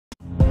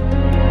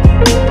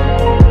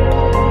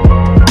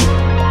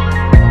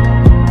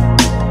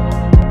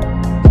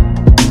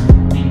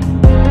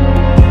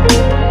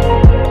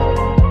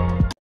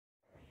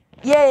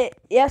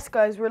Yes,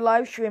 guys, we're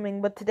live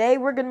streaming, but today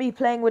we're going to be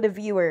playing with a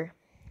viewer.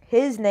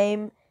 His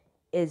name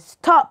is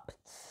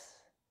Tops.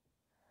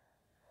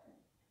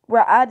 We're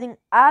adding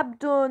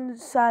Abdun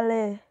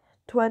Saleh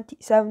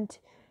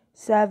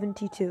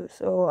 2772.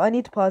 So I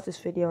need to pause this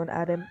video and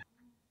add him.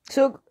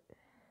 So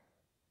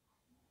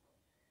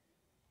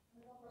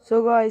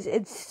guys,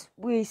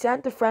 we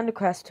sent a friend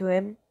request to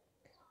him.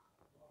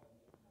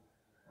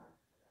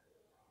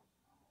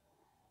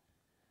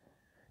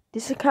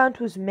 This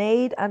account was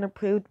made and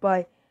approved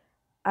by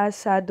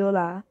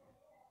Asadullah.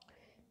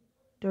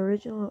 The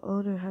original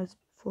owner has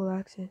full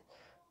access.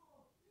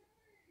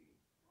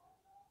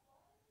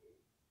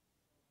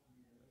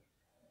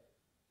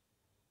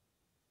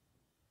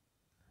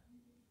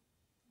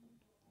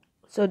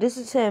 So this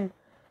is him.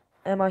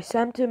 I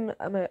sent him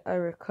a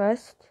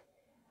request.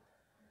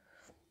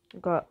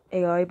 Got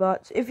AI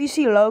bots. If you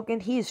see Logan,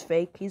 he is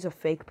fake. He's a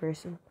fake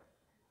person.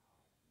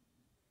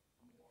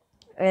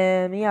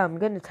 Yeah, I'm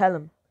gonna tell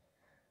him.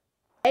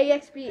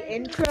 AXB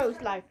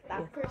intros like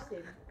that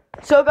person.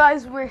 So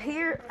guys, we're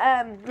here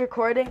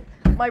recording.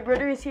 My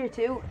brother is here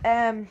too.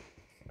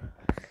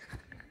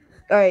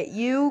 Alright,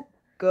 you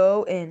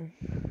go in.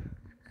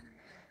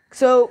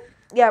 So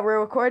yeah, we're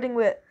recording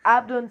with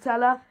Abdul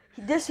Salah.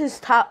 This is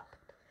top.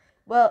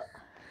 Well,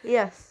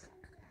 yes.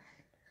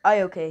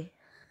 Okay.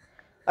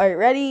 Alright,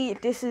 ready?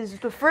 This is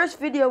the first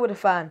video with a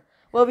fan.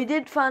 Well, we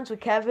did fans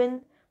with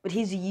Kevin, but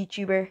he's a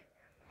YouTuber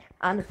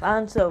and a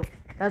fan, so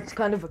that's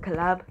kind of a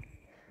collab.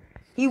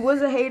 He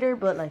was a hater,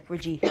 but like, we're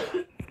G.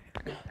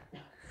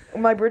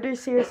 My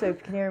brother's here, so you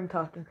can hear him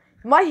talking.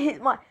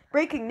 My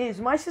breaking news,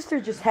 my sister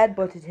just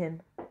headbutted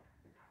him.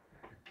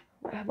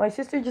 My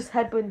sister just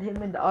headbutted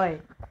him in the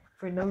eye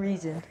for no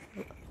reason.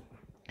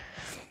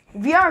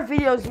 VR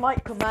videos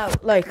might come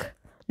out, like,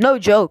 no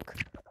joke.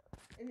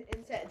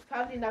 It's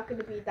probably not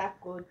going to be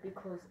that good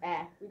because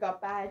we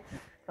got bad.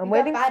 I'm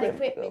waiting bad for him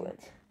to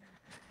equipment. go in.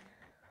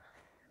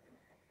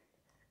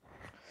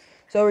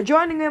 So we're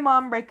joining him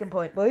on Breaking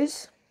Point,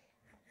 boys.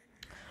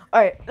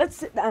 Alright, let's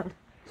sit down.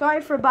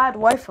 Sorry for bad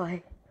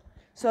Wi-Fi.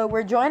 So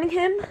we're joining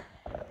him.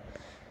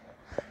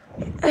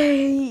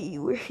 Hey,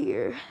 we're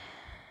here.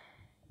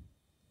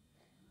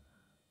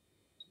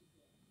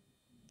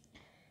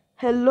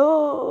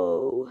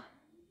 Hello.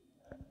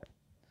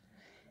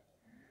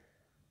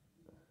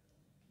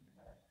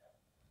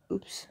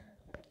 Oops.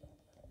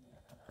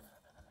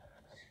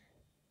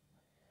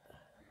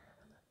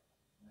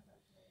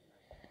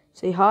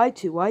 Say hi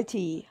to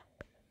YT.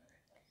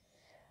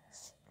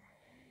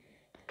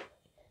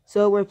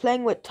 So we're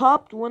playing with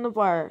Top, one of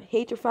our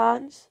hater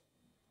fans.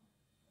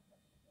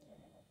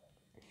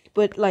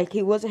 But like,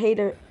 he was a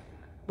hater.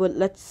 But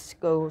let's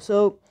go.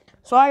 So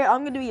sorry,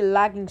 I'm gonna be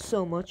lagging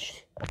so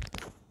much.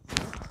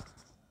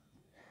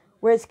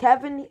 Whereas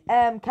Kevin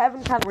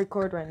can't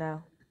record right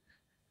now.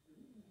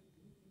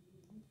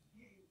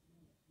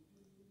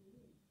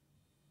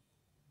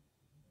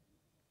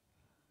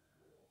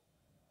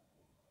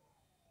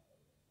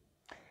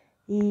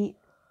 He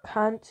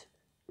can't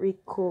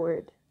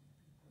record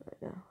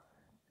right now.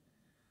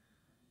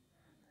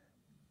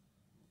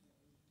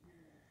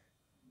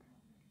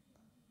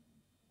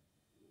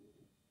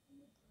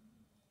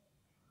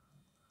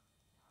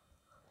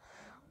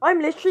 I'm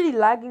literally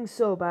lagging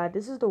so bad.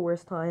 This is the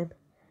worst time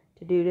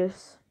to do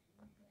this.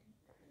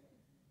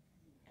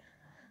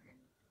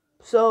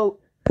 So,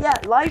 yeah,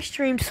 live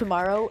streams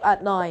tomorrow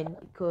at 9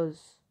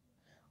 because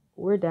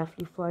we're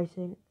definitely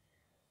fighting.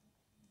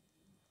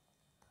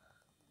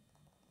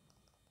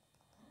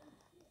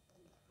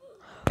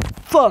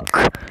 Fuck.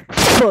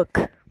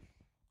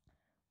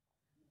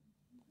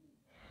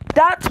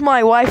 That's my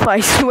Wi-Fi, I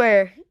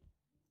swear.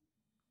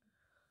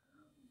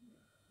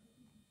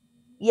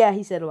 Yeah,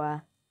 he said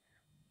why.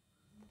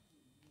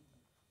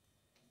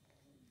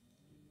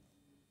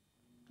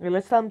 Okay,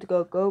 let's tell him to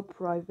go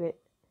private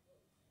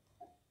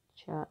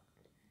chat.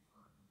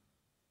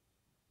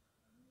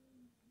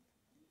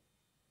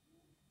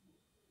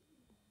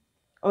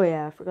 Oh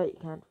yeah, I forgot you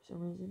can't for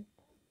some reason.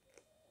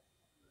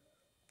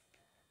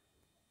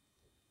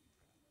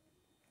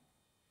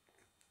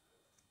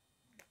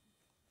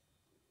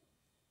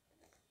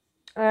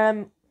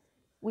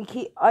 We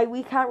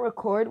can't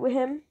record with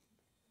him.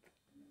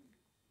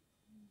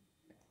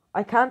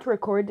 I can't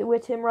record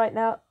with him right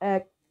now.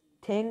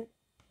 Kevin,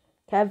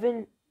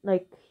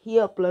 like, he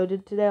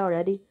uploaded today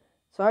already.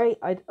 Sorry,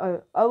 I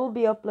will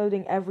be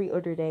uploading every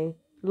other day.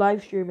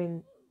 Live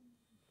streaming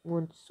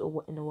once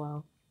in a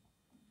while.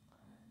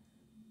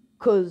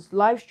 Cause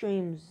live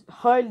streams,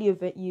 hardly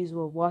of it you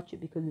will watch it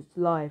because it's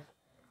live.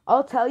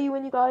 I'll tell you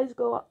when you guys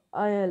go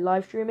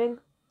live streaming.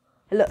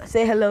 Hello,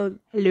 say hello.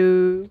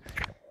 Hello.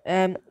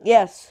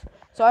 Yes.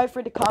 Sorry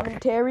for the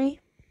commentary.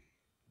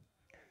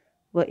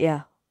 But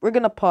yeah, we're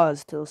gonna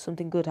pause till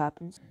something good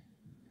happens.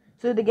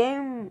 So the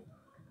game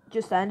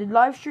just ended.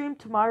 Live stream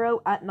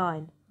tomorrow at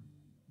 9.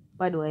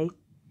 By the way.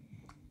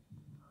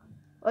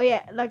 Oh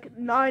yeah, like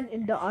 9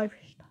 in the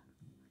Irish time.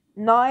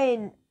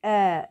 9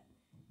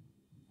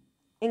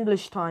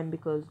 English time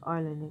because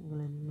Ireland,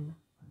 England.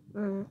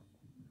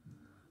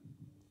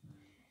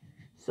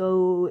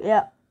 So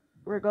yeah,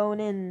 we're going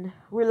in.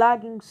 We're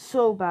lagging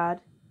so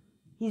bad.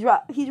 He's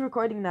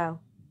recording now.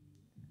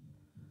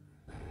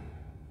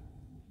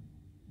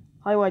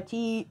 Hi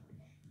YT.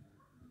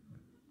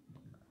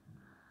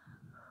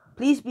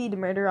 Please be the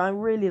murderer. I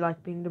really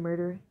like being the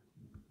murderer.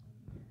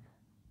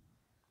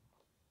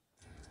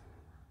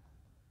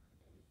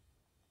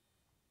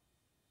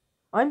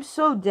 I'm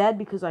so dead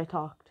because I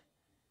talked.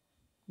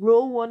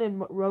 Rule 1 in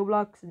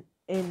Roblox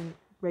in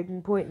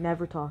Breaking Point,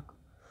 never talk.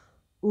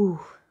 Ooh.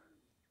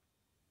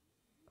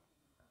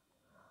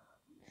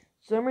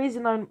 For some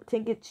reason I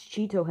think it's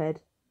Cheeto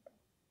Head.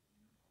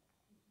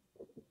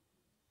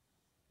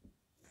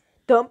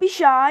 Don't be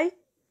shy.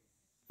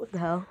 What the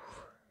hell?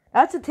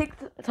 That's a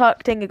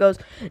TikTok thing. It goes,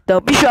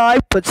 don't be shy,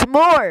 put some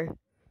more.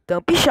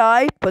 Don't be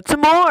shy, put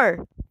some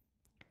more.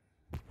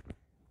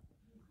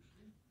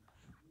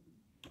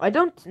 I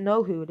don't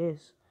know who it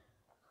is.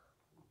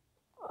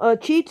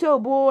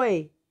 Cheeto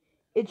Boy.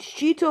 It's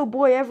Cheeto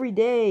Boy every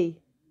day.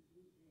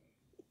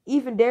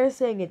 Even they're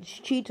saying it's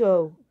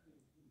Cheeto.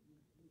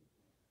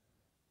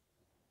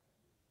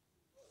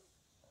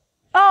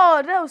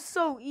 Oh, that was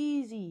so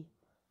easy.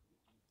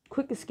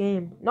 Quickest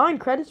game. 9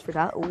 credits for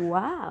that.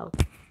 Wow.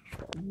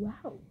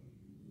 Wow.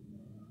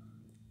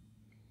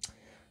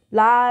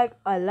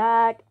 I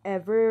lag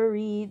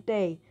every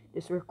day.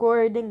 This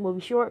recording will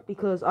be short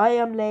because I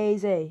am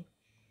lazy.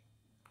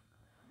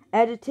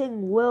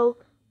 Editing will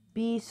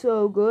be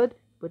so good,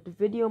 but the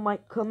video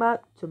might come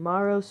out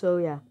tomorrow, so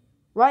yeah.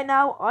 Right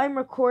now, I'm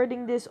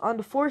recording this on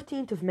the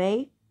 14th of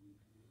May.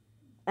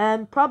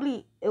 And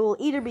probably it will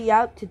either be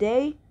out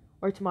today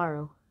or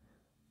tomorrow.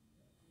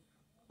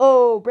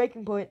 Oh,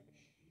 Breaking Point.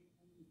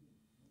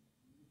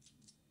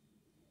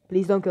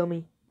 Please don't kill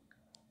me.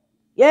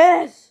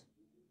 Yes!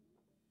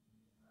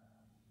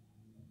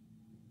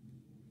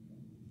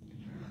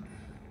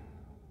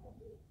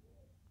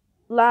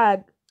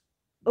 Lag.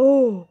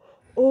 Oh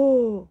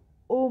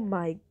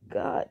my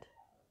god.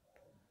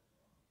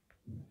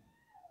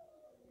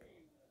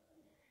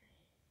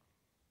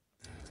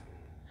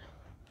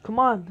 Come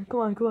on.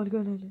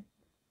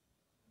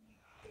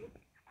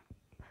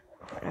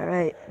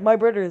 Alright, my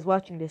brother is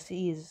watching this.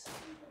 He is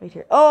right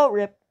here. Oh,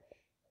 rip.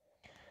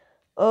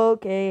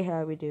 Okay,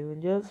 how we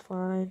doing? Just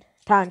fine.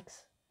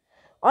 Thanks.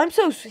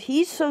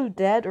 He's so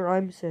dead, or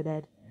I'm so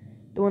dead.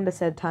 The one that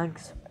said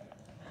thanks.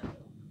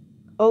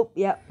 Oh,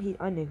 yeah,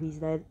 I knew he's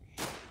dead.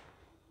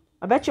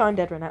 I bet you I'm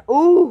dead right now.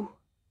 Ooh!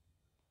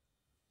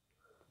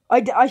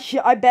 I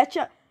bet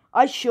you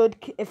I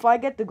should, if I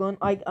get the gun,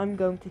 I'm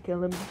going to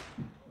kill him.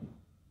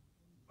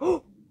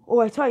 Oh,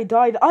 I thought he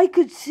died. I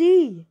could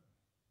see!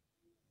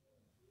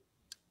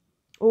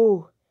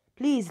 Oh,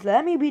 please,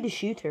 let me be the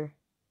shooter.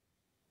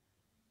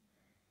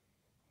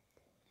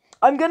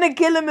 I'm gonna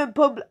kill him in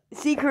public.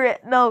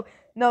 Secret. No,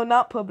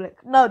 not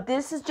public. No,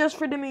 this is just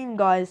for the meme,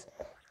 guys.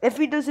 If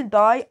he doesn't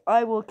die,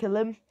 I will kill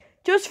him.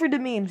 Just for the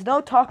memes.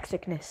 No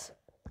toxicness.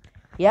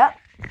 Yeah.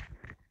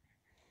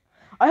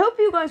 I hope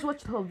you guys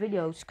watch the whole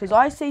videos, because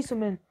I say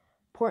some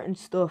important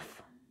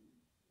stuff.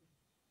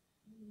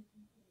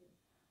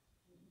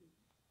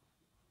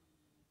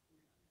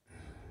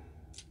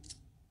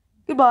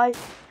 Goodbye.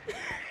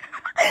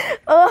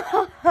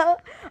 Oh,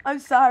 I'm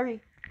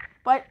sorry.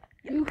 But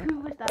Who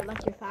was that,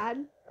 like your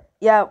fan?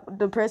 yeah,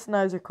 the person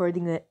I was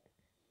recording it.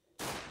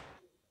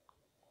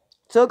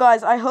 So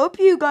guys, I hope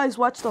you guys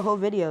watch the whole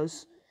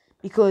videos,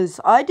 because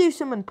I do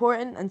some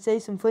important and say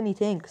some funny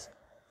things.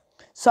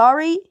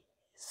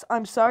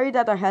 I'm sorry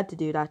that I had to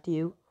do that to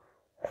you.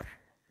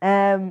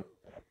 I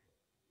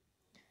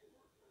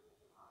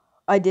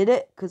did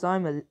it because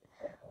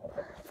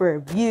for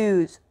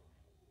views.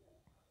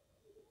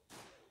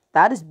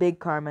 That is big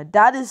karma.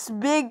 That is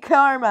big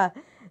karma.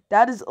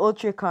 That is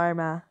ultra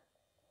karma.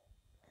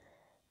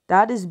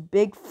 That is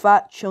big,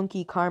 fat,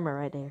 chunky karma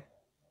right there.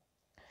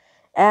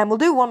 And we'll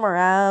do one more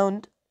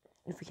round,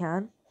 if we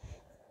can.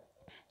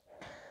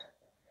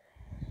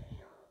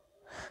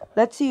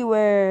 Let's see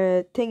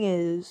where thing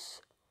is.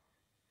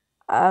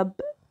 Let's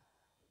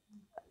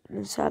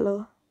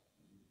tell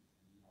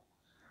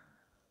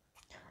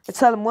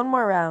him one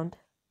more round.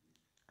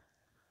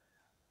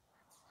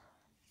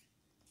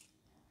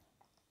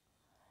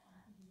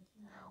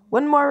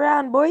 One more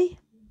round, boy.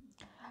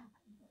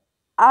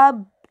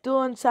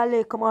 Abdul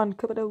Saleh, come on,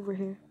 come it over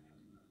here.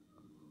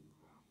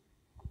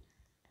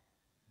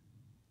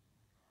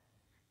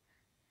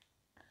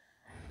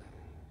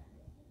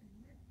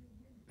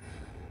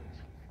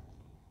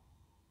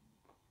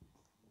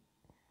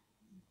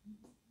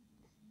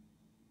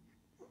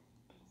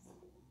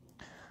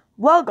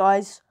 Well,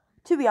 guys,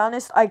 to be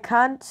honest, I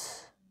can't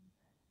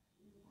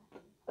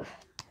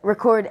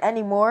record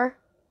anymore.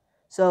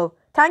 So,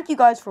 thank you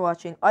guys for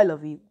watching. I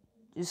love you.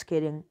 Just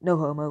kidding. No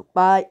homo.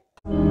 Bye.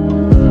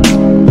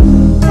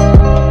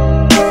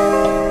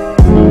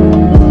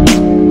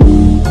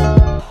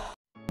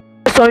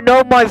 So I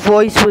know my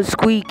voice was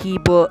squeaky,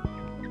 but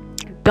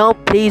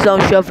please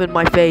don't shove in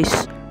my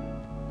face.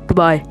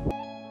 Goodbye.